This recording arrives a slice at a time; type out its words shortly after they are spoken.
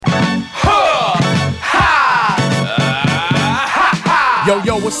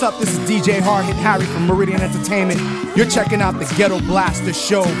Yo, what's up? This is DJ Hard Hit Harry from Meridian Entertainment. You're checking out the Ghetto Blaster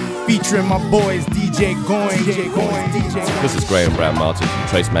Show, featuring my boys DJ Goin'. This is Graham Brown Martin from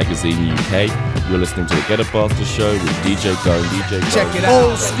Trace Magazine UK. You're listening to the Ghetto Blaster Show with DJ Goin'. Check it out.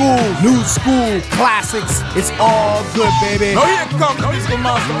 Old school, new school, classics. It's all good, baby. Now here comes the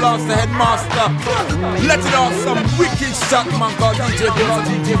Master Blaster, Headmaster. Let it off some wicked shot, man. Called DJ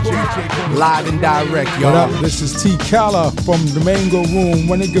Goin'. Live and direct, y'all. What up? This is T. Calla from the Mango Room.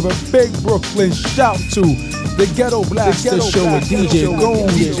 Want to give a big Brooklyn shout to the Ghetto Blaster Show with DJ Goin'.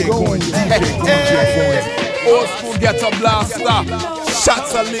 Old school Ghetto Blaster.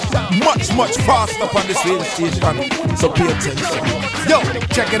 Shots are lit much faster on this radio station. So pay attention. Yo,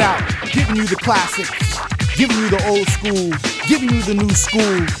 check it out. Giving you the classics, giving you the old school, giving you the new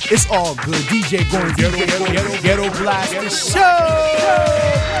school. It's all good. DJ Goin', Ghetto Blaster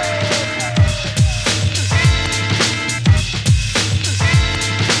Show.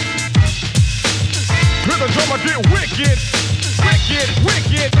 The drummer get wicked, wicked,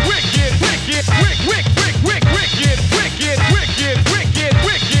 wicked, wicked, wicked, wicked, wicked, wicked, wicked, wicked, wicked,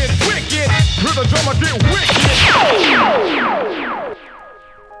 wicked, wicked. Hear the drummer get wicked.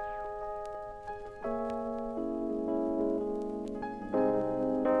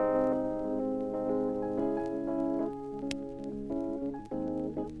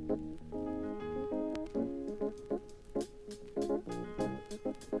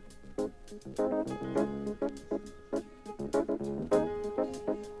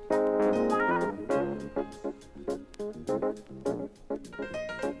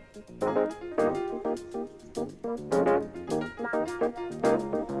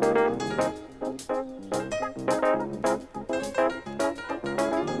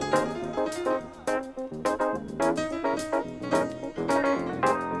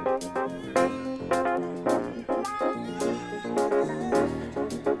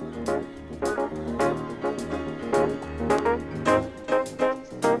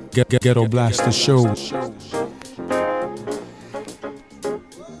 Ghetto Blaster Show.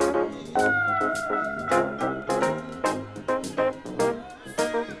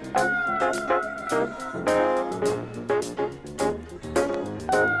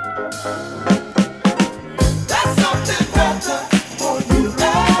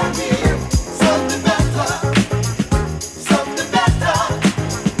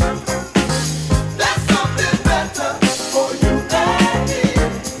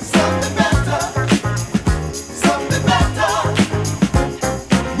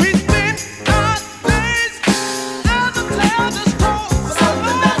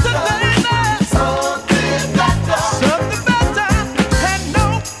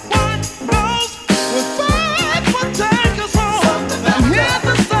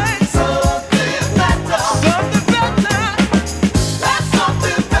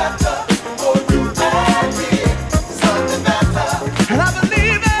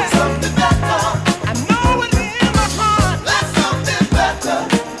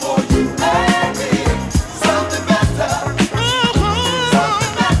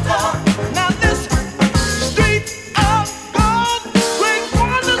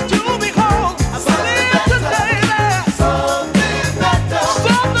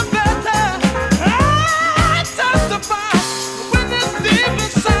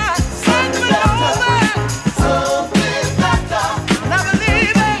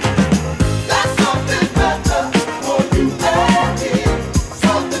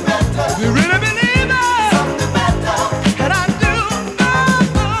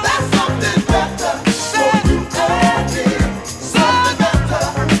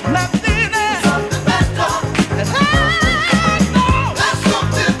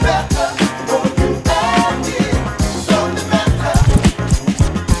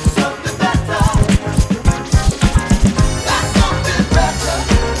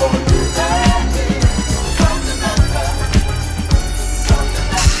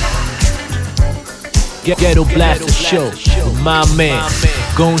 Ghetto Blaster Show with my man,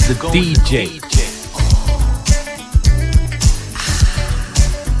 Goins the DJ.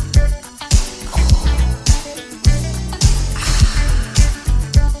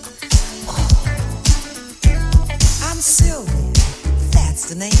 I'm Sylvia, that's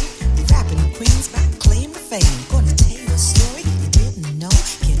the name. Rapping the Queens by claim to fame. Gonna tell you a story you didn't know.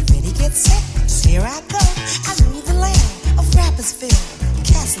 Get ready, get set, here I go. I rule the land of Rappersville.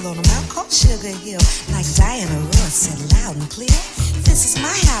 Castle on a mount called Sugar Hill. Like Diana Ross said loud and clear, this is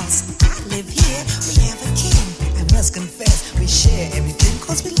my house, I live here. We have a king, I must confess. We share everything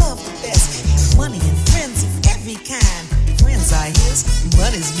cause we love the best. Have money and friends of every kind. Friends are his,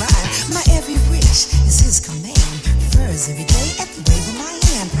 money's mine. My every wish is his command. Furs every day at the wave of my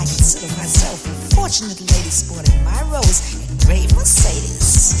consider myself a fortunate lady sporting my rose and gray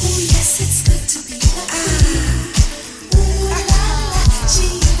Mercedes. Oh yes, it's good to be the queen. Ooh la la,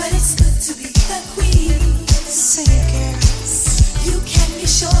 gee, but it's good to be the queen. Sing it, girls. You can be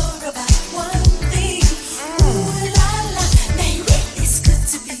sure about one thing. Ooh la la, baby, it's good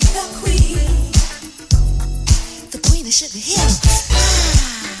to be the queen. The queen of Sugar Hill.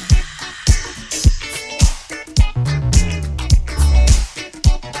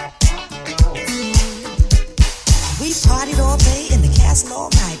 Partied all day in the castle all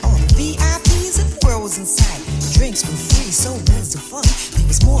night. All the VIPs and the world was in sight. Drinks were free, so was the fun. There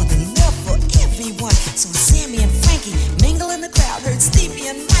was more than enough for everyone. So Sammy and Frankie mingle in the crowd. Heard Stevie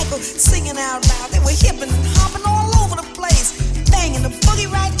and Michael singing out loud. They were hipping and hopping all over the place, banging the boogie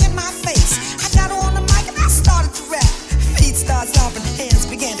right in my face. I got on the mic and I started to rap. Feet started stomping, hands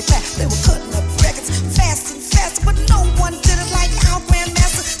began to clap. They were cutting up records fast and faster, but no one did it like our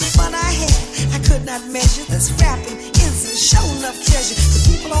grandmaster. The fun I had, I could not measure. This rapping is a show enough treasure. The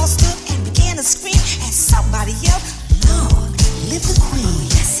people all stood and began to scream as somebody yelled, Lord, live the queen.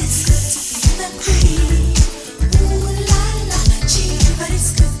 Yes, it's good to be the queen. Ooh la la, gee, but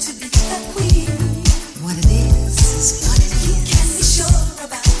it's good to be the queen. What it is what it is. You can be sure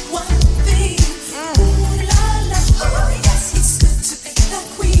about one thing. Ooh la la, oh yes, it's good to be the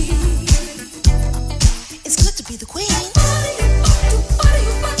queen. It's good to be the queen.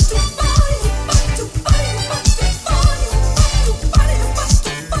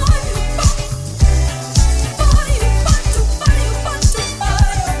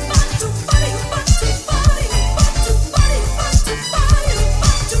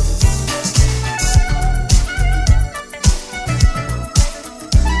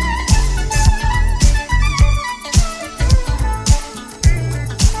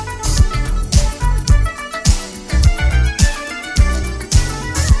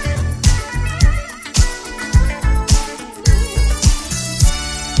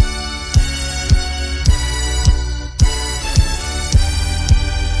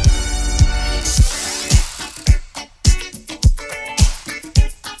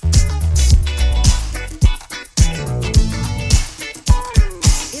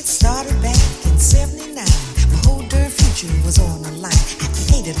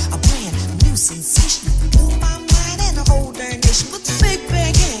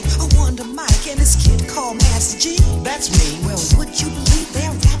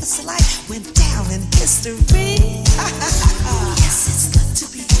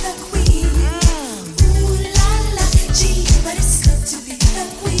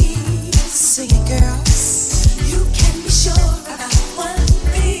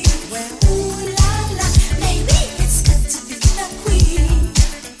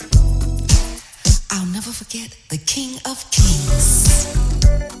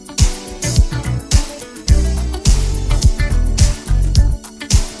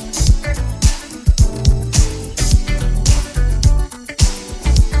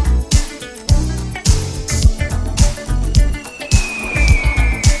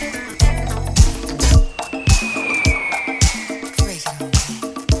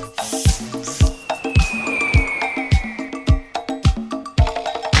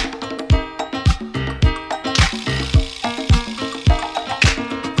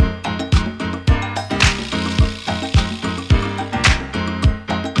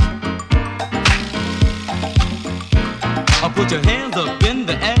 Put your hands up in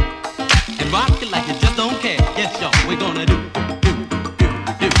the air and rock it like you just don't care. Yes, y'all, we're gonna do.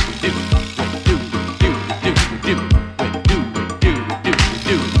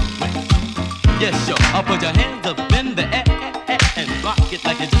 Yes, y'all, I'll put your hands up in the air and rock it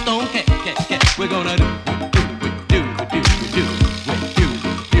like you just don't care. We're gonna do.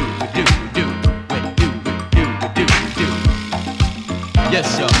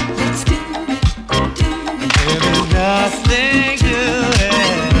 Yes, y'all. Let's do it. Nothing to it.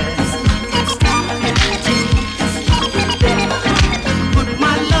 Put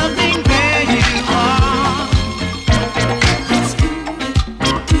my loving where you are.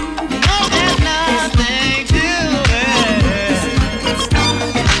 No, there's nothing to it.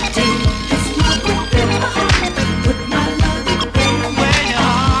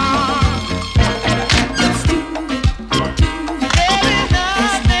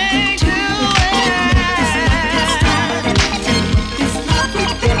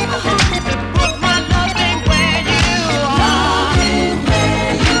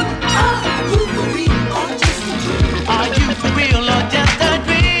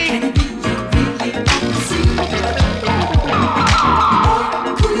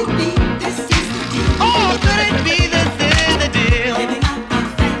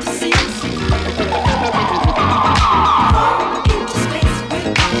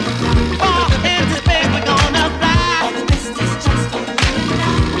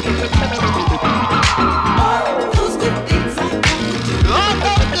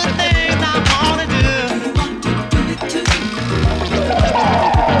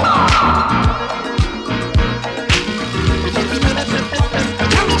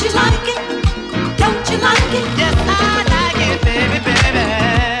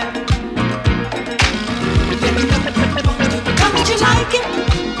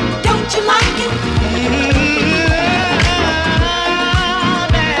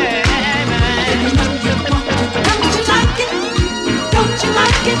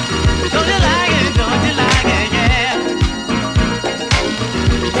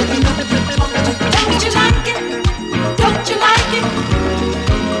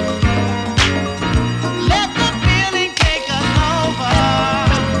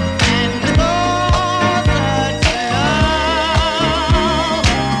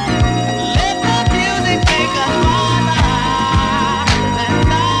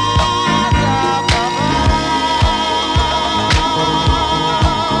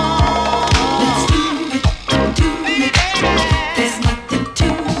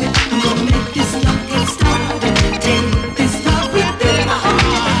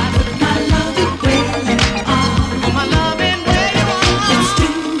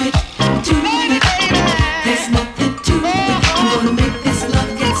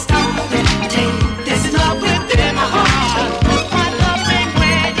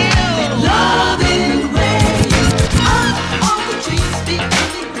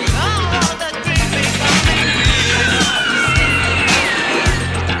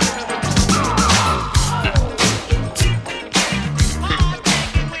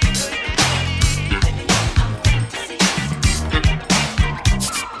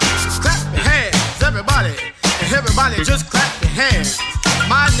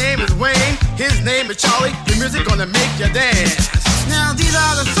 is Charlie. The music gonna make you dance. Now these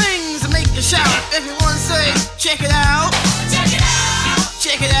are the things that make you shout. Everyone say, check it out. Check it out.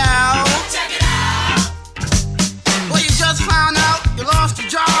 Check it out. Check it out. Well, you just found out you lost your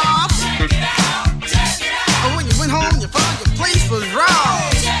job. Check it out. Check it out. Or when you went home, you found your place was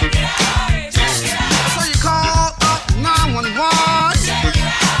robbed. Check it out. Check it out. So you called up 911. Check it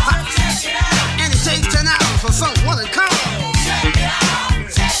out. Check it out. And it takes 10 hours for someone to come. Check it out.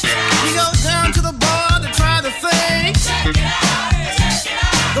 Check it out. You go down to the bar to try the thing. Check it out. Check it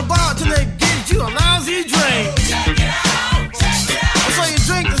out. The bartender gives you a lousy drink. Check it out. Check it out. So you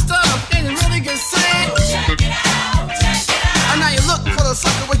drink the stuff and you really get sick. Check it out. Check it out. And now you look for the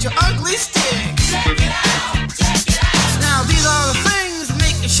sucker with your ugly stick. Check it out. Check it out. Now these are the things that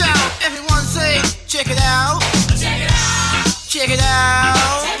make you shout. Everyone say, check it out. Check it out. Check it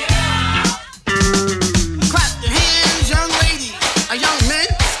out. Check it out. Clap your hands, young ladies. Young men,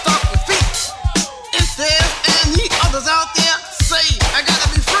 stomp your feet. If there's any others out there, say, I gotta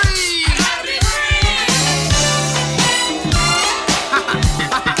be free. I gotta be free.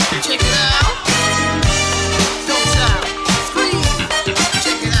 Check it out. Don't shout. Scream.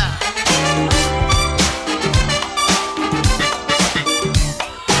 Check it out.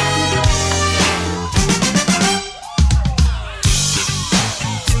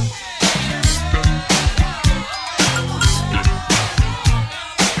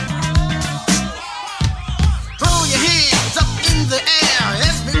 Throw your hands up in the air.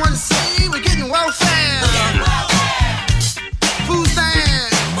 Everyone say we're getting welfare. Food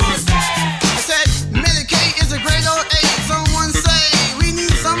stamps. I said Medicaid is a great old aid. Someone say we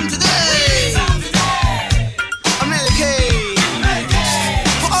need some today. A Medicaid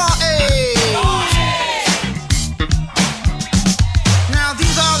for all aid. Now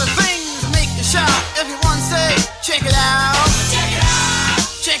these are the things that make you shout. Everyone say, check it out. Check it out.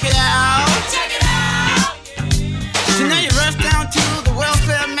 Check it out. Check it out. So now you rush down to the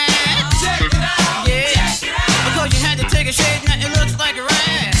welfare man. Check it out. Yeah. Check it out. Because you had to take a shave, now it looks like a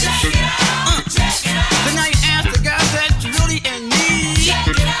rash. Check it out. Check it out. So now you ask the guy that you really in need. Check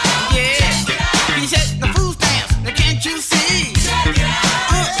it out. Yeah. Check it out. He said the food stamps, now can't you see? Check it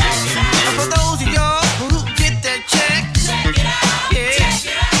out. For those of y'all who get that check. Check it out. Yeah. Check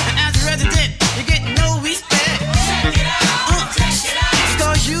it out. And as a resident, you get no respect. Check it out. Check it out.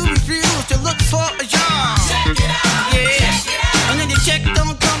 Because you refuse to look for a job. Check it out. Yeah. And then the check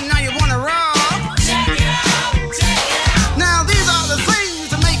don't come, now you wanna rob. Check it out. Check it out. Now these are the things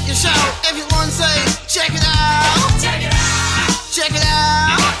that make you shout. Everyone say, check it out. Check it out. Check it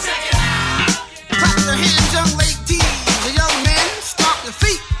out. Check it out. Clap your hands, young ladies. The young men, stomp your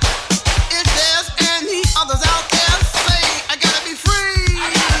feet. If there's any others out there, say, I gotta be free.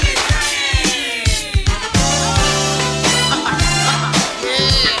 I gotta be free.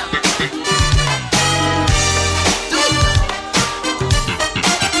 Yeah. Do it.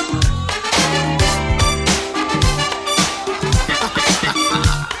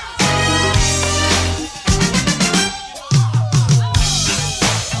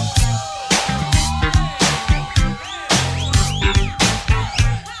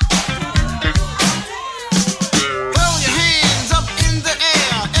 Throw your hands up in the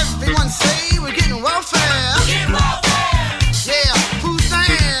air. Everyone say we're getting welfare. Yeah, food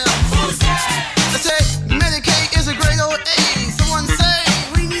stamps. I say Medicaid is a great old aid. Someone say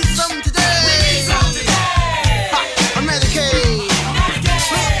we need some today. A Medicaid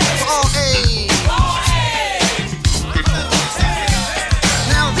for all aid.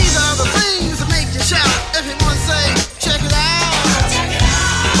 Now these are the things that make you shout. Everyone say, check it out.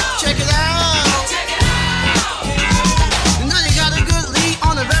 Check it out. Now you got a good lead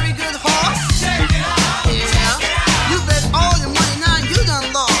on a very good horse. Yeah. You bet all your money, now you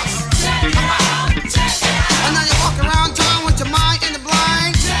done lost. And now you walk around town with your mind in the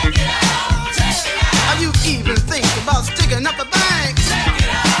blank. Have you even think about sticking up a bank?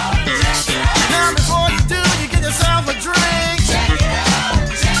 Now before you do, you get yourself a drink.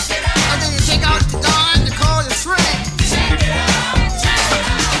 And then you take out the dime to call your shrink.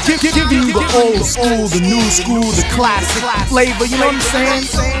 Giving you the old school, the new school, the classic flavor, you know what I'm saying?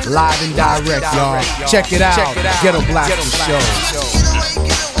 Live and direct, y'all. Check it out. Ghetto Blaster Show. Get away,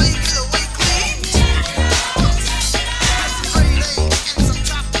 get away, get away clean. Some grade A and some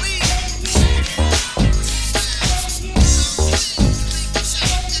chopped weed.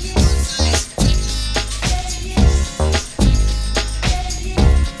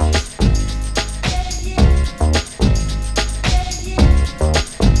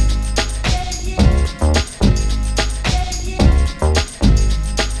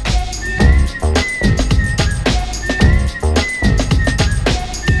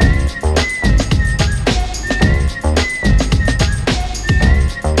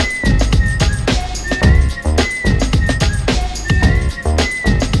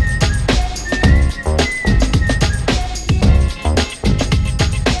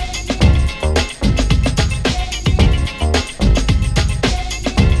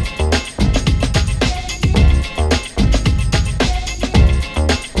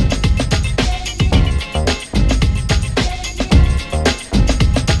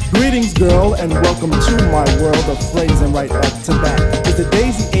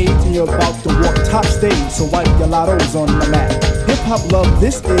 when you're about to walk top stage, so wipe your lottos on the mat. Hip-hop love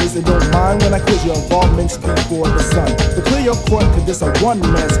this is, and don't mind when I quiz your involvements before the sun. To clear your court, cause this a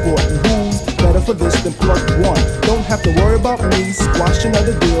one-man sport, and who's better for this than plug one? Don't have to worry about me squashing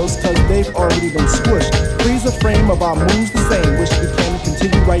other deals, cause they've already been squished. Freeze a frame of our moves the same, wish we can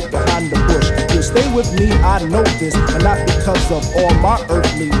continue right behind the bush. You'll stay with me, I know this, and not because of all my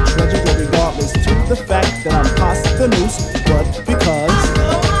earthly treasures, or regardless to the fact that I'm past the noose, but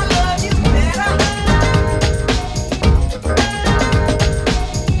because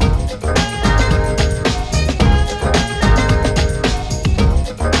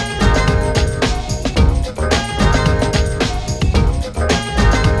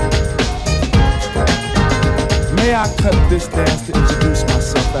May I cut this dance to introduce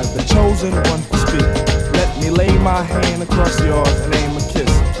myself as the chosen one to speak. Let me lay my hand across yours and aim a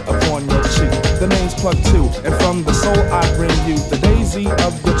kiss upon your cheek. The name's Plug 2, and from the soul I bring you the daisy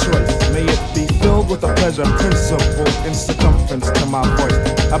of your choice. May it be filled with a pleasure principle in circumference to my voice.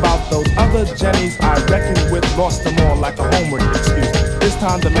 About those other Jennies I reckoned with, lost them all like a homework excuse. This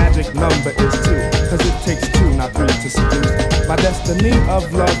time the magic number is 2, cause it takes 2, not 3 to seduce. My destiny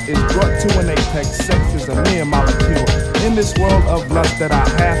of love is brought to an apex. Sex is a mere molecule in this world of lust that I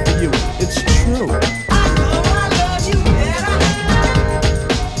have for you. It's true.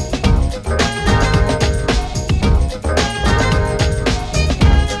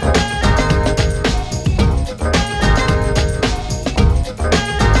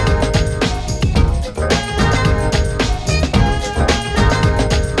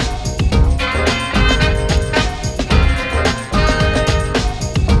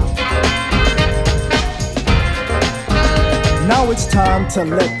 it's time to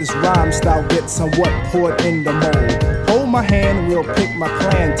let this rhyme style get somewhat poured in the mold. Hold my hand, we'll pick my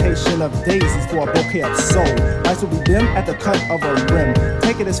plantation of daisies for a bouquet of soul. Lights will be dim at the cut of a rim.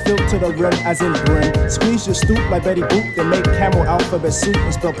 Take it as filled to the rim as in brim. Squeeze your stoop like Betty Boop, then make camel alphabet soup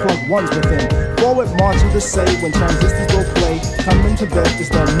and spell plug ones within. Forward marching to say when transistors will play, coming to bed is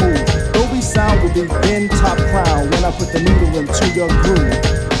the move. Dolby sound will be in top crown when I put the needle into your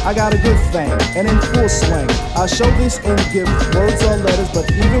groove. I got a good thing, and in full swing. I'll show this in gifts, words or letters, but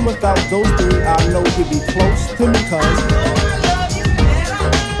even without those three, I know you'll be close to me, cause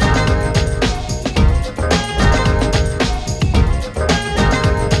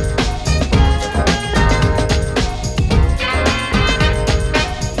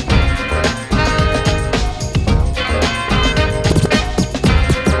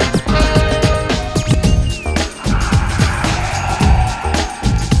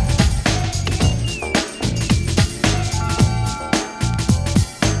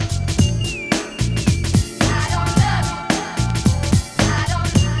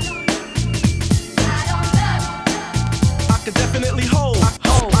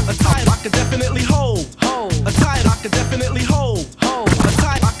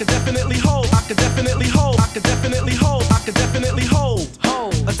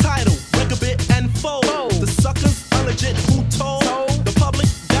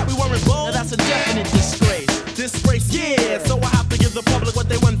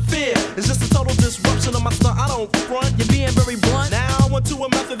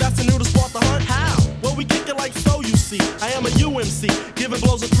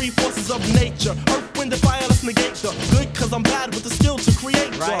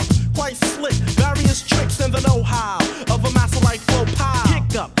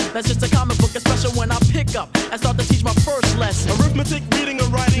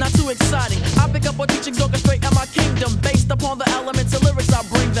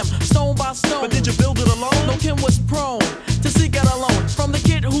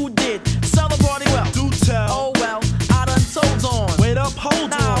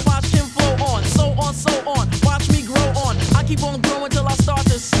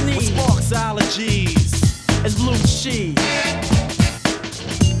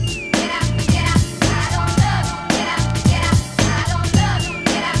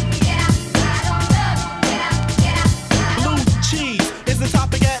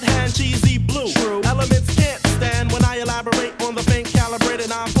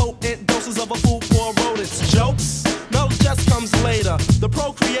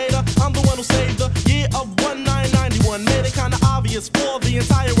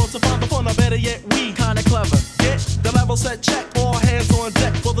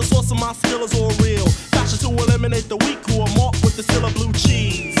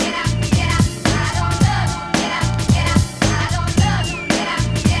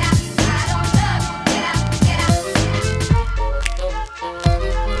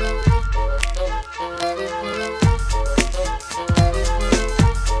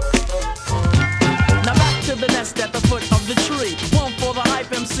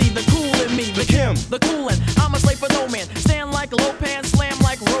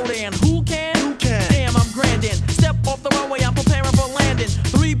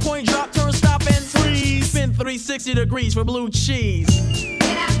 60 degrees for blue cheese.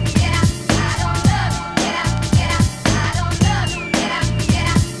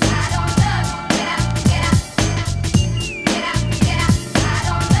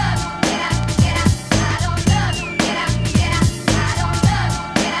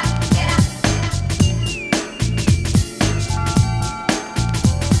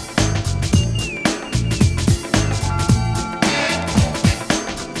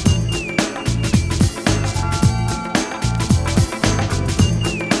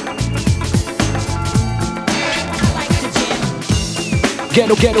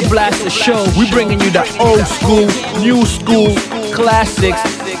 Ghetto Blaster Show. We bringing you the old school, new school, classics.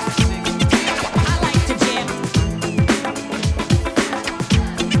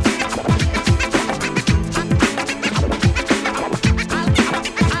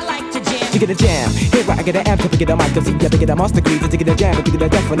 Get a jam, here I get an amp to pick it a mic to see ya, pick it a master degree to get a jam, pick it a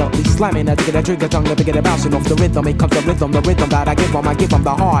definitely slamming, I get a trigger tongue to pick it a bouncing off the rhythm, it comes the rhythm that I give them the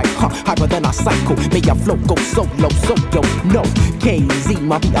hard, hyper than a cycle, make your flow go solo, so yo, no, KZ,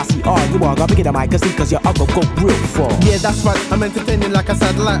 my BICR, you are gonna pick it a mic, cause your uggo go real far. Yeah, that's right, I'm entertaining like a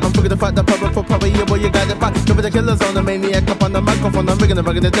satellite, I'm figuring to fight the power, yeah, boy, you got it back, cover the killers on the maniac up on the microphone, I'm rigging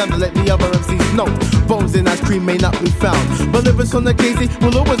the jam to let the other MCs know, bones in ice cream may not be found, but lyrics from the KZ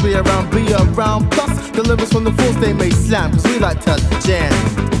will always be around, around. Plus, the lyrics from the fools they may slam, cause we like to jam.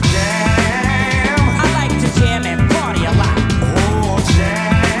 Jam. I like to jam and party a lot. Oh,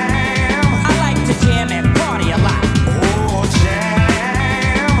 jam. I like to jam and party a lot. Oh,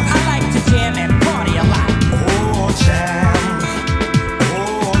 jam. I like to jam and party a lot. Oh, jam.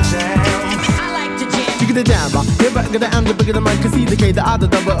 Oh, jam. I like to jam. You get it down, bro. Here I get the M, the bigger the man, cause C, the K, the I, the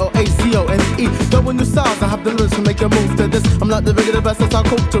double O, A, C, O, N, E. Throwing new styles, I have the lyrics to make you move to this. I'm not the bigger the best, that's our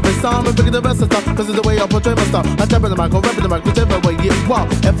culturist. I'm a bigger the best, that's cause of the way I portray my style. I tap in the mic, or rap in the mic, whichever way it wow.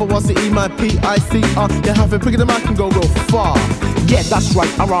 F-O-R-C-E, my P-I-C-R. You have it bigger the mic and go real far. Yeah, that's right,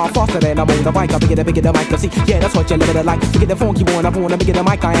 I run faster than I'm on the bike, I bigger the mic, see, yeah, that's what you live it like. Bigger the funky one, I wanna bigger the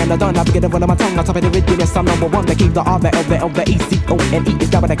mic, I am the done, I bigger the run of my tongue, on top of the rhythm, yes, I'm number one, that keep the R, the L, the L, the E, C, O, N, E. Is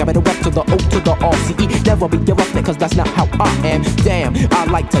that what I got me to up to the O, to the R, C, E. Never be your roughneck, cause that's not how I am. Damn, I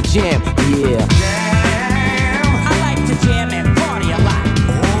like to jam, yeah. Jam. I like to jam and party a lot.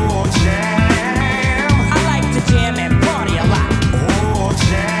 Oh, jam. I like to jam and party a lot. Oh,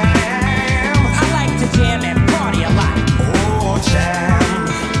 jam. I like to jam and party a lot. Oh, jam.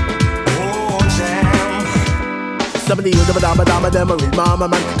 Oh, jam. Somebody use the dama them read mama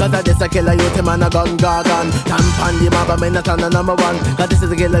man, cause I this a killer you the man a gun gargan. Tampan the mama man a tan a number one, cause this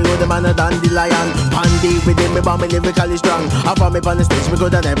is a killer you the man a dandelion. Pandy with him me bomb me lyrically strong. I found me on the stage, me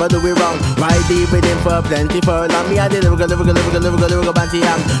could I never do it wrong. Ride deep with him for plenty for long. Me I did lyrical banty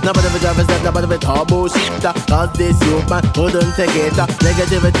ham. Nobody of it drive a step, nobody of it all bullshit. Cause this youth man wouldn't take it.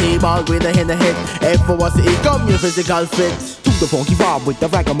 Negativity ball with a in the head. If for what's it come your physical fit. The funky vibe with the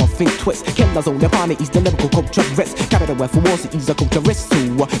ragamuffin twist. Killers on the planet, he's the lyrical culturist. Capital F for Wars, he's a culturist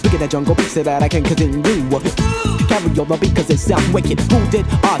too. Look at the jungle beats so that I can continue. Carry on the beat cause it sounds wicked. Who did?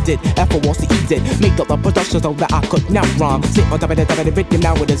 I did. F for Wars, he did. Make up the production so that I could now rhyme. Sit on top of the rhythm,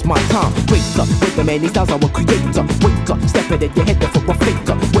 now it is my time. Wait up, with the many styles I will create. Wait up, step it in your head for a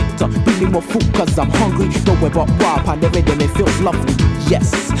faker. Wait up, bring me more food cause I'm hungry. Don't worry about wild on the rhythm, it feels lovely.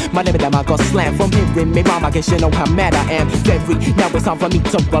 Yes, my name I got slammed from hearing me rhyme. I guess you know how mad I am. Very now it's time for me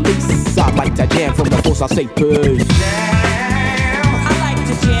to release. I like to jam from the force, I say peace. Jam. I like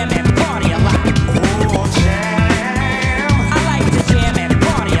to jam and party a lot. Oh, jam. I like to jam and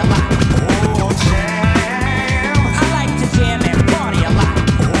party a lot. Oh, jam. I like to jam and party a lot.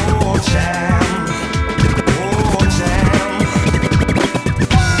 Oh, jam. Oh, jam.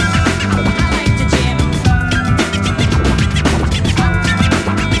 I like to jam. I like to jam.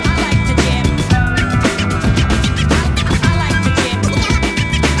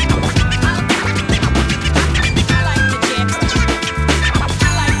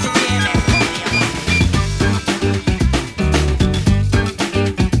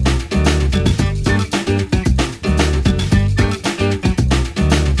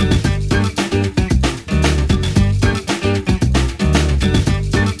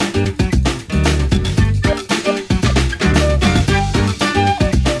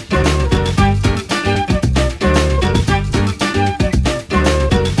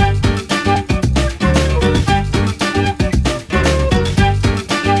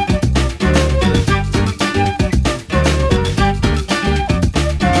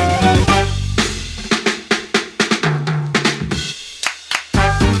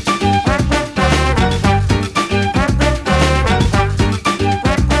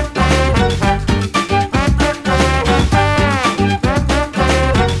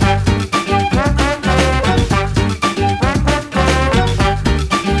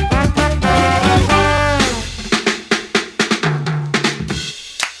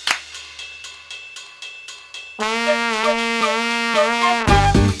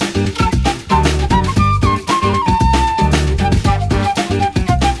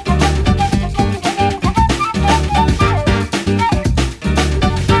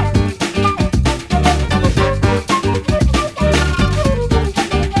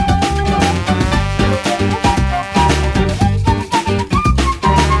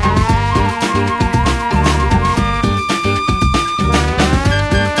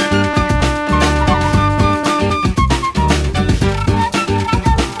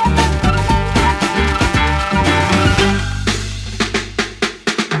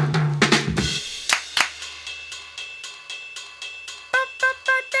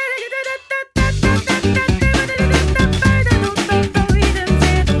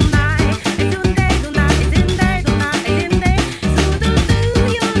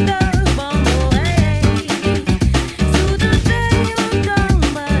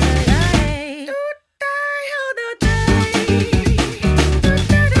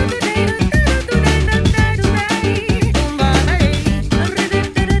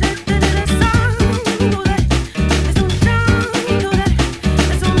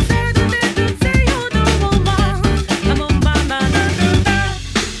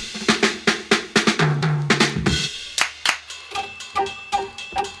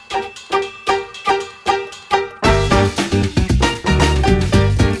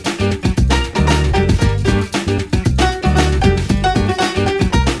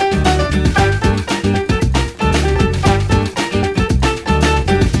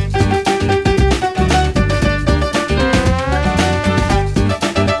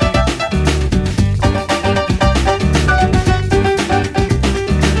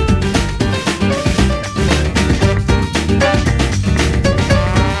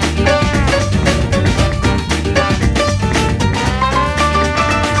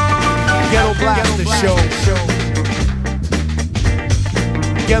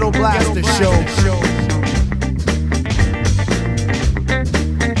 Ghetto Blaster Show.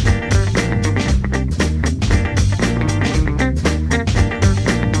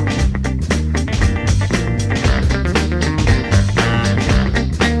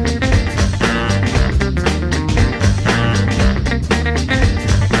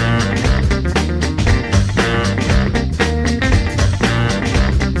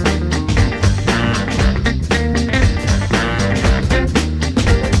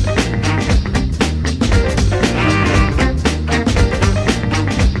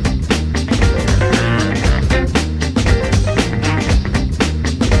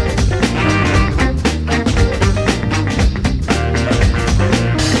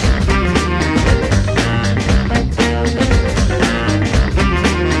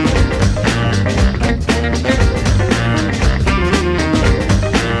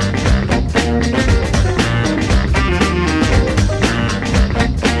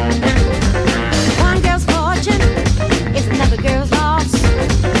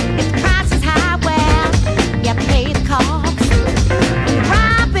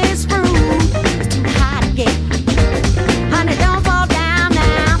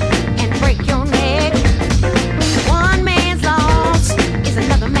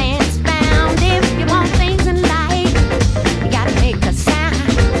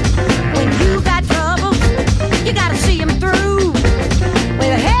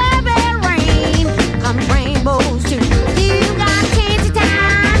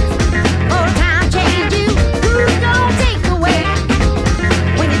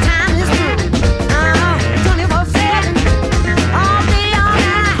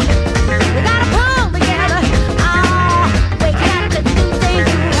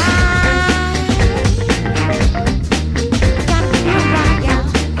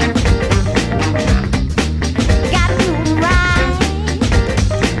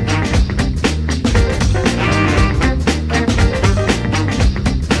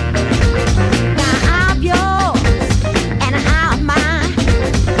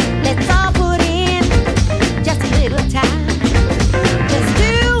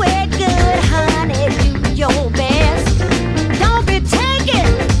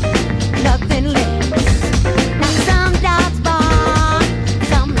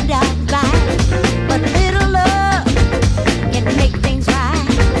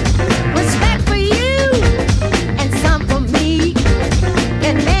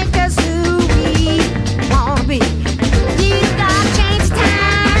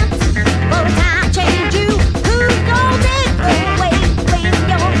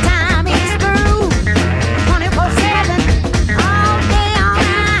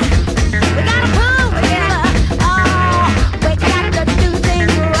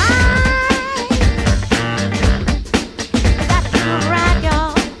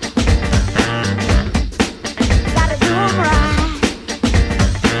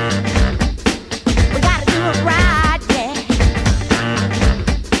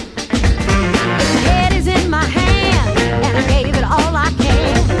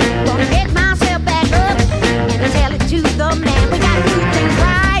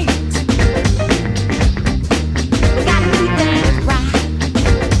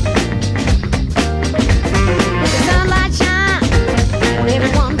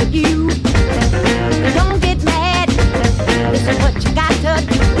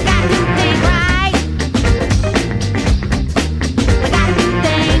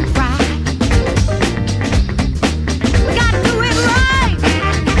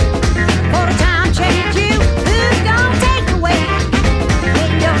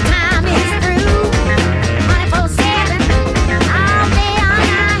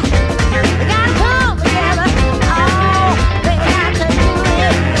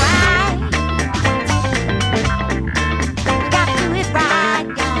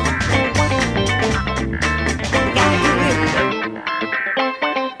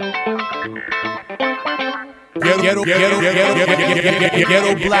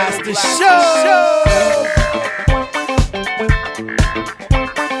 Ghetto Blaster Show.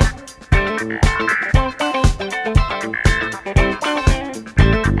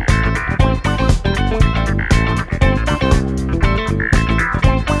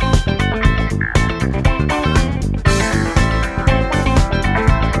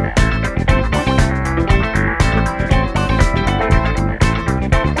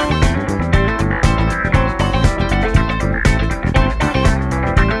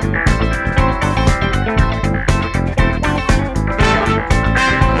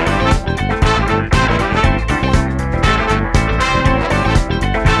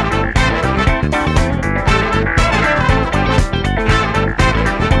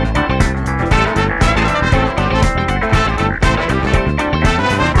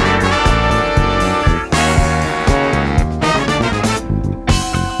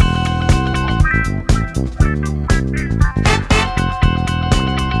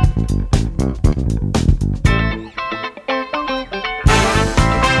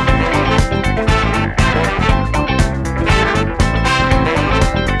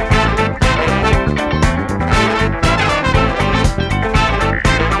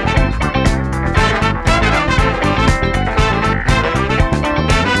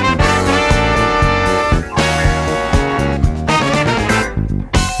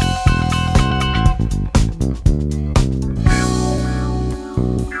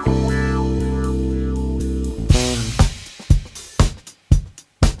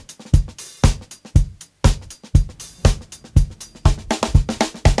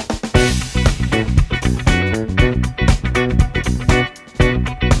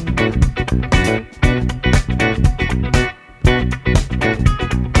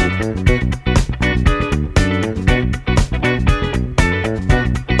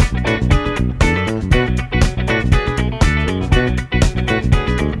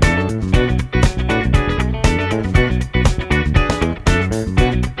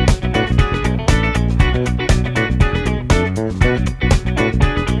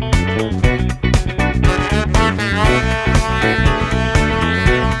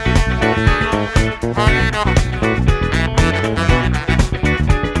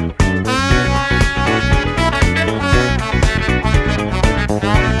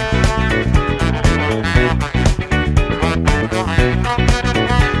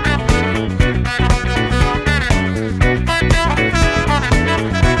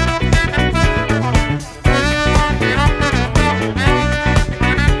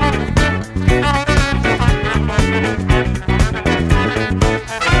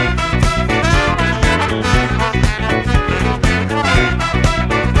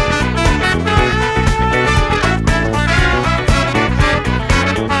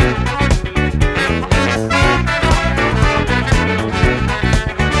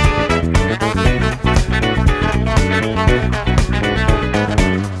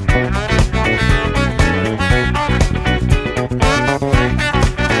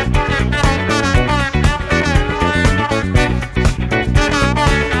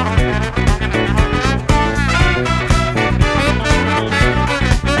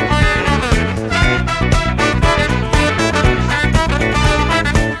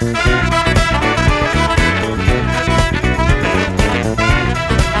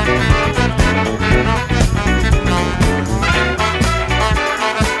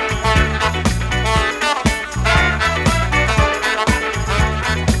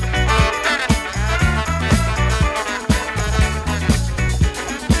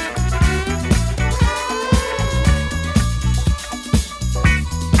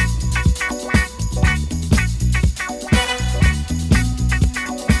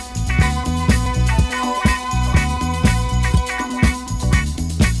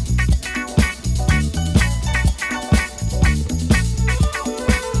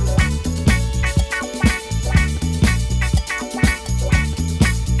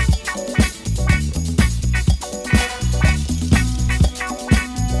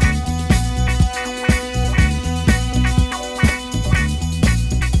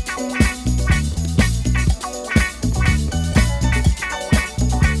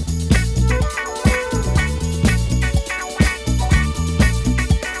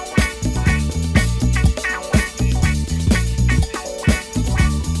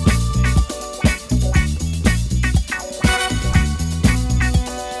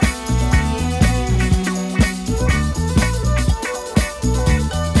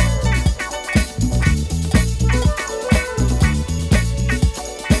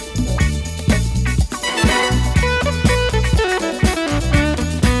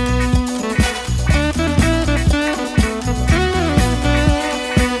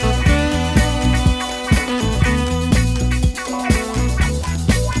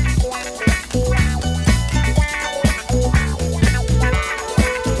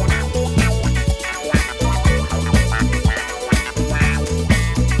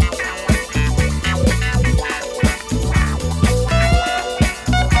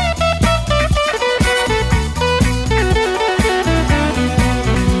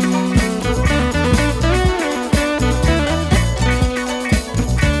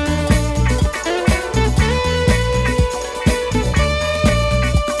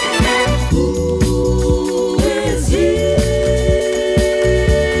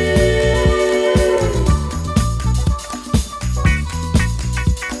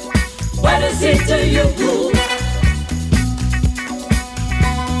 it to you?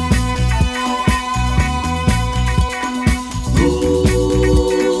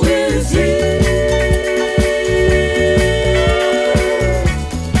 Who is he?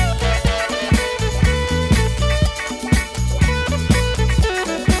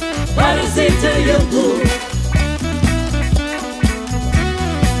 What is it to you?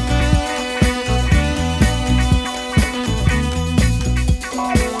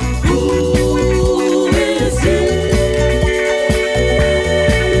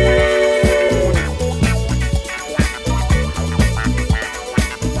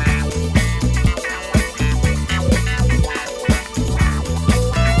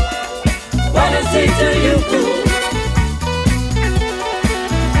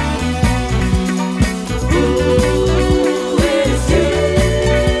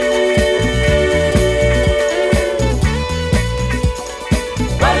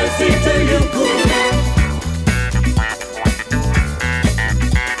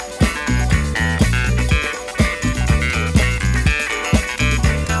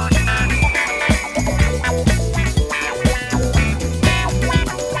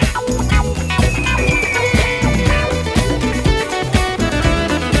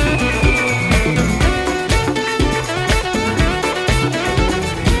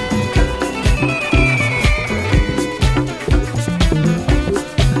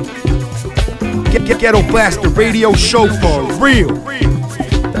 Ghetto Blaster Radio Show for real.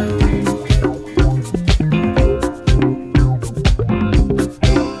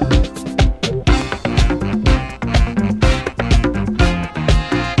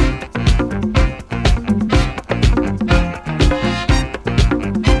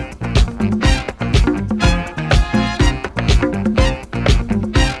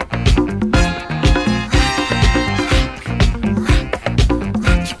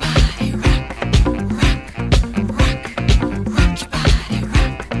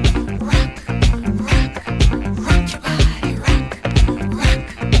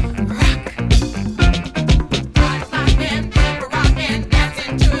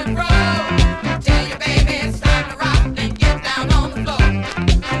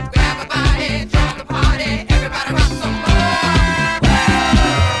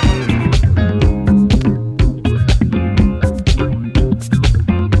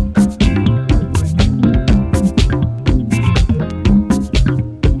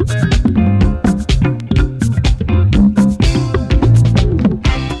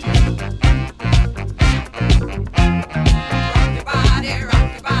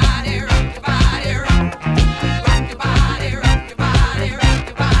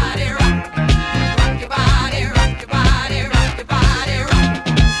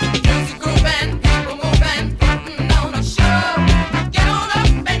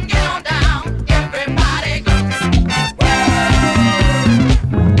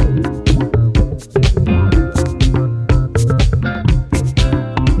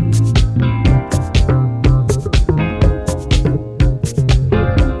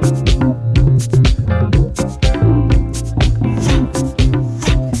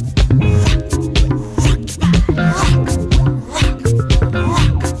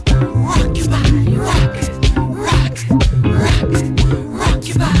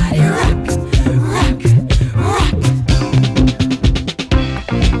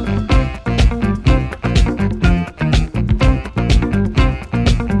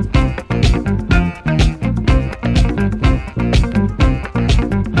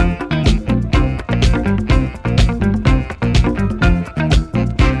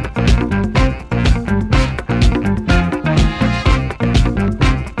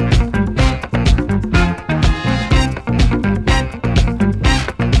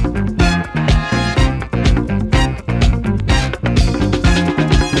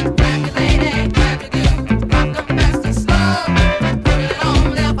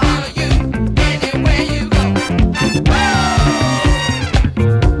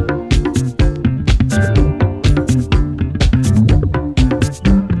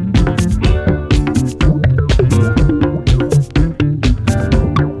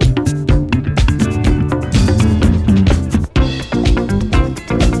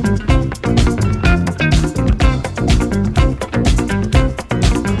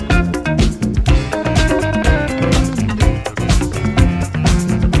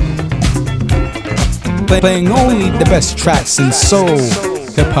 Playing only the best tracks in soul,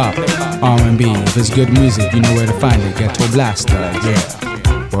 hip-hop, R&B. If it's good music, you know where to find it. Ghetto Blaster, yeah.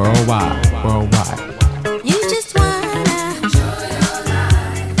 Worldwide, worldwide. You just wanna enjoy your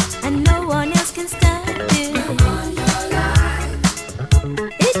life, and no one else can stop you.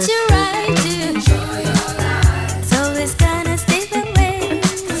 It's your right to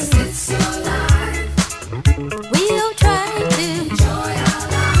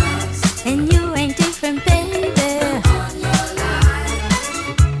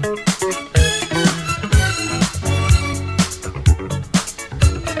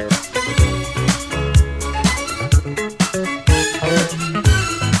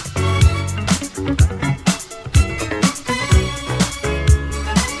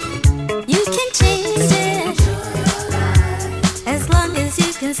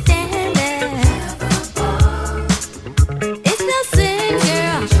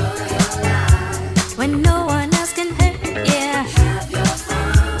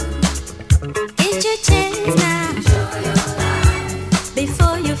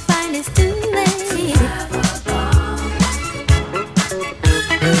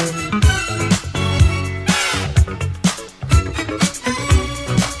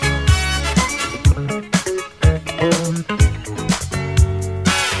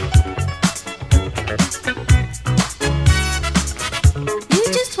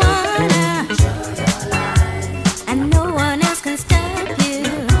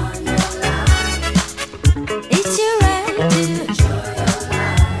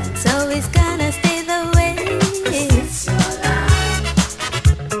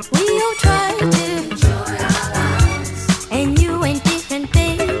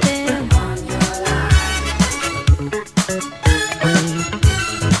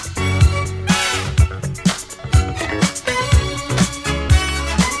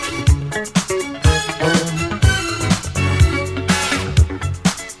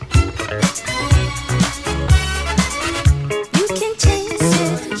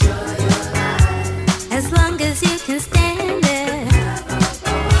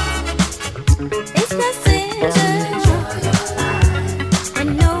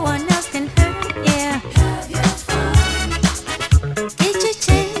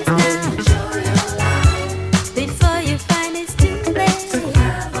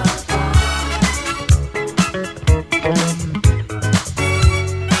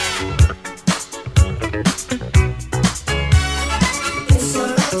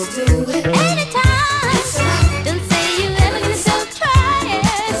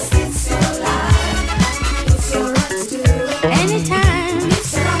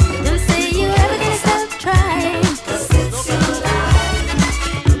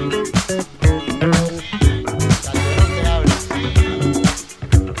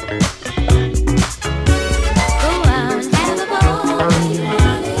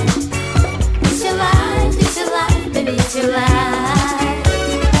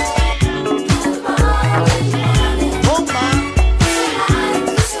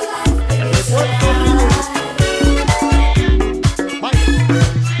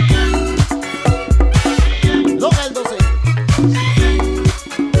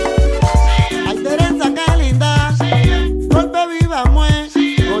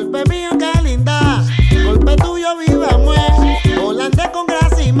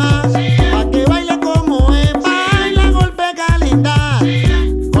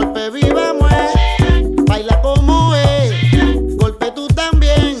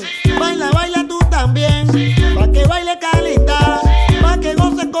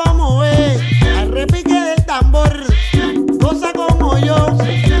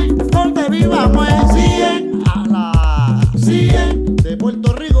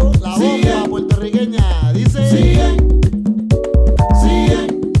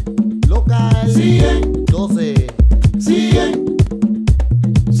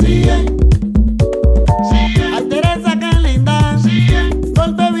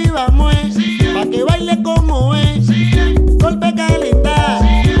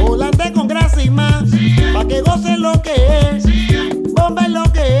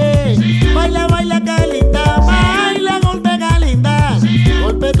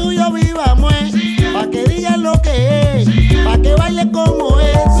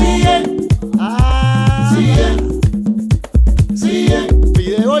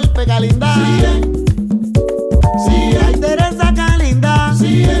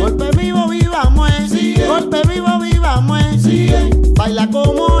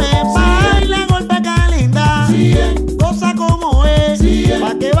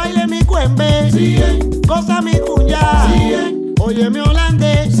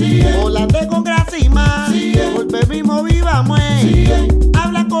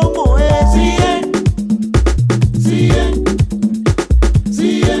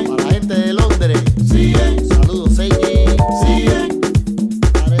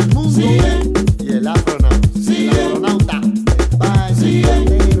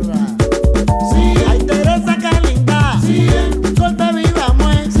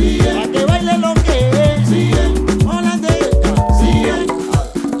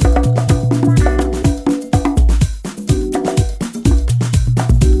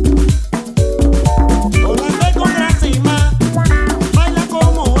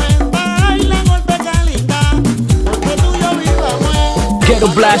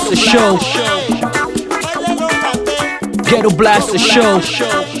Blaster Show. Ghetto Blaster Show.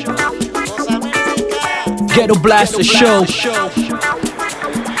 Ghetto Blaster Show.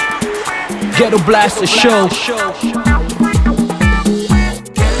 Ghetto Blaster Show.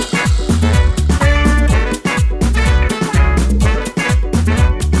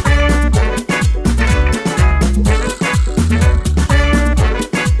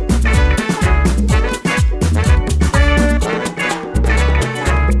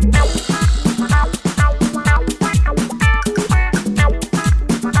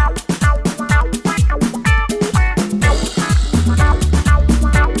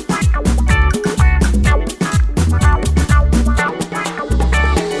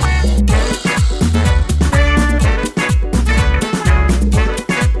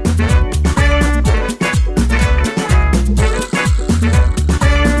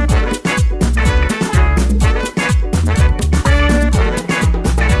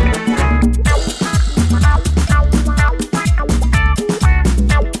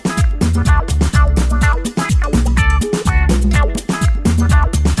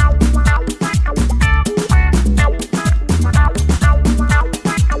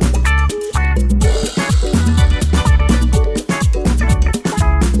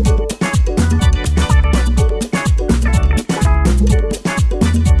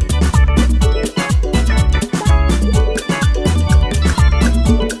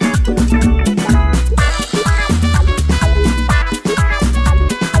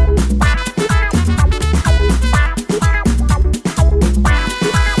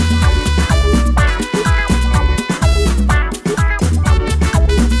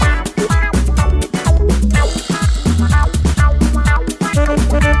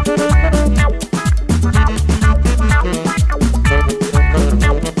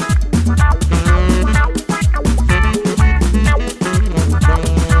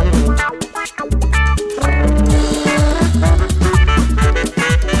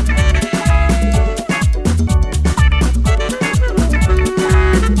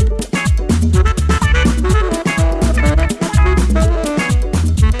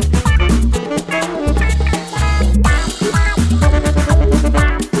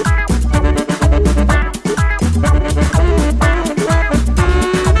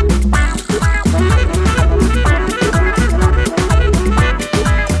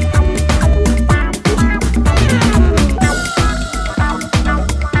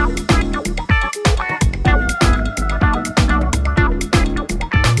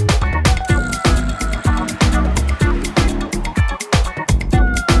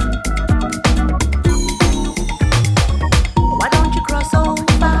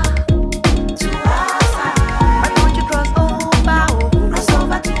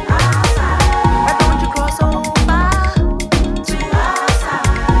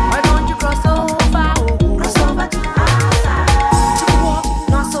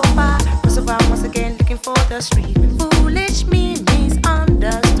 street. Foolish means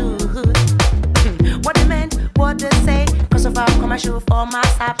understood. What they meant, what they say. Cause of our commercial for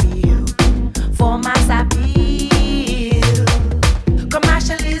mass appeal. For mass appeal.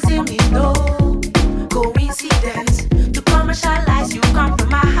 Commercialism is no coincidence. To commercialize, you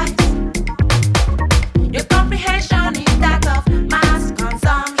compromise. Your comprehension is that of mass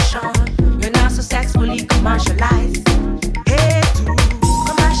consumption. You're not successfully commercialized. Hey, to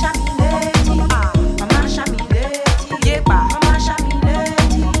commerciality, commerciality, yeah,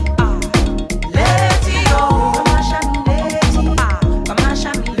 commerciality, leti yo, commerciality,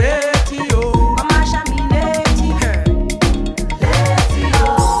 commerciality yo, commerciality, leti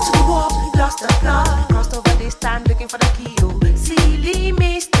yo. To the war, lost the plot, crossed over this time looking for the key. Silly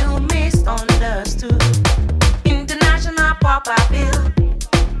me, still misunderstood. International proper bill,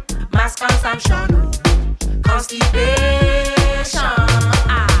 mass consumption, constipation.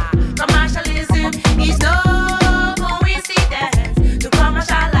 Commercialism is no coincidence. To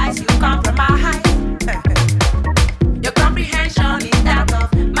commercialize, you compromise. Your comprehension is that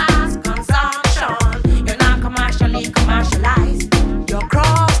of mass consumption. You're not commercially commercialized. You're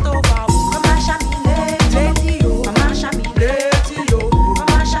crossed over. Commerciality, commerciality,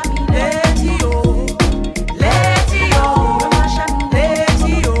 commerciality, leti yo,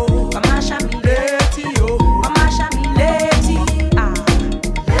 commerciality, commerciality, commerciality,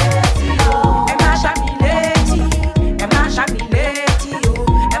 leti yo, commerciality, commerciality,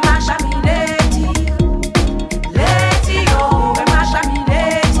 commerciality, leti yo,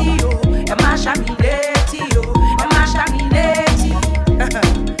 commerciality, commerciality, commerciality,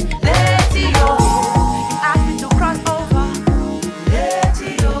 leti yo. You ask me to cross over, leti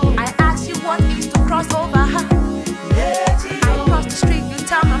yo. I ask you what is to cross over, leti yo. I cross the street, you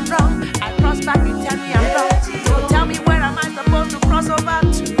tell me I'm wrong. I cross back, you tell me I'm wrong. So tell me where am I supposed to cross over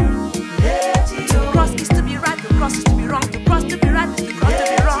to? To cross is to be right, to cross is to be wrong. To cross to be right, to cross to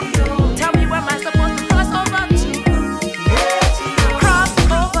be wrong. Tell me where am I supposed to cross over to? Cross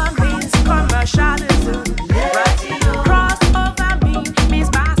over means commercialism, right? Cross over means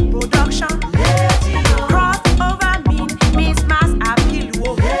mass production. Cross over means mass appeal.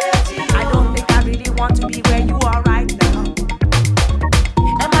 Whoa. I don't think I really want to be where you are right now.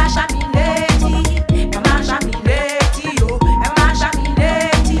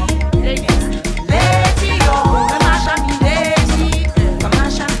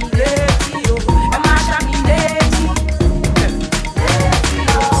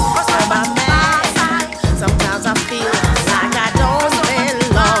 Sometimes I feel like I don't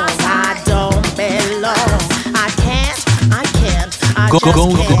belong. I don't belong. I can't. I Go just to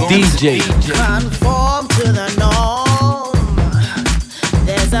can't DJ. conform to the norm.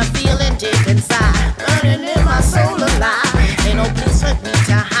 There's a feeling deep inside, burning in my soul alive. Ain't no place for me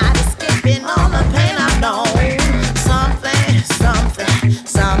to hide, escaping all the pain I've known.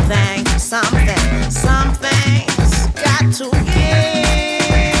 Something's got to give.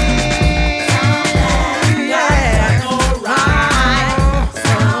 Yeah, right.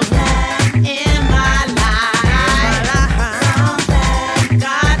 Something in my life.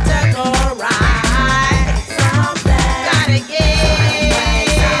 Got to go right. Gotta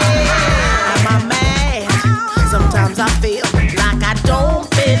give. I'm a man. Sometimes I feel like I don't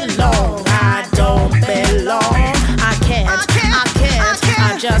belong. I don't belong. I can't.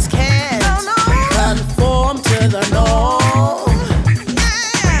 I just can't.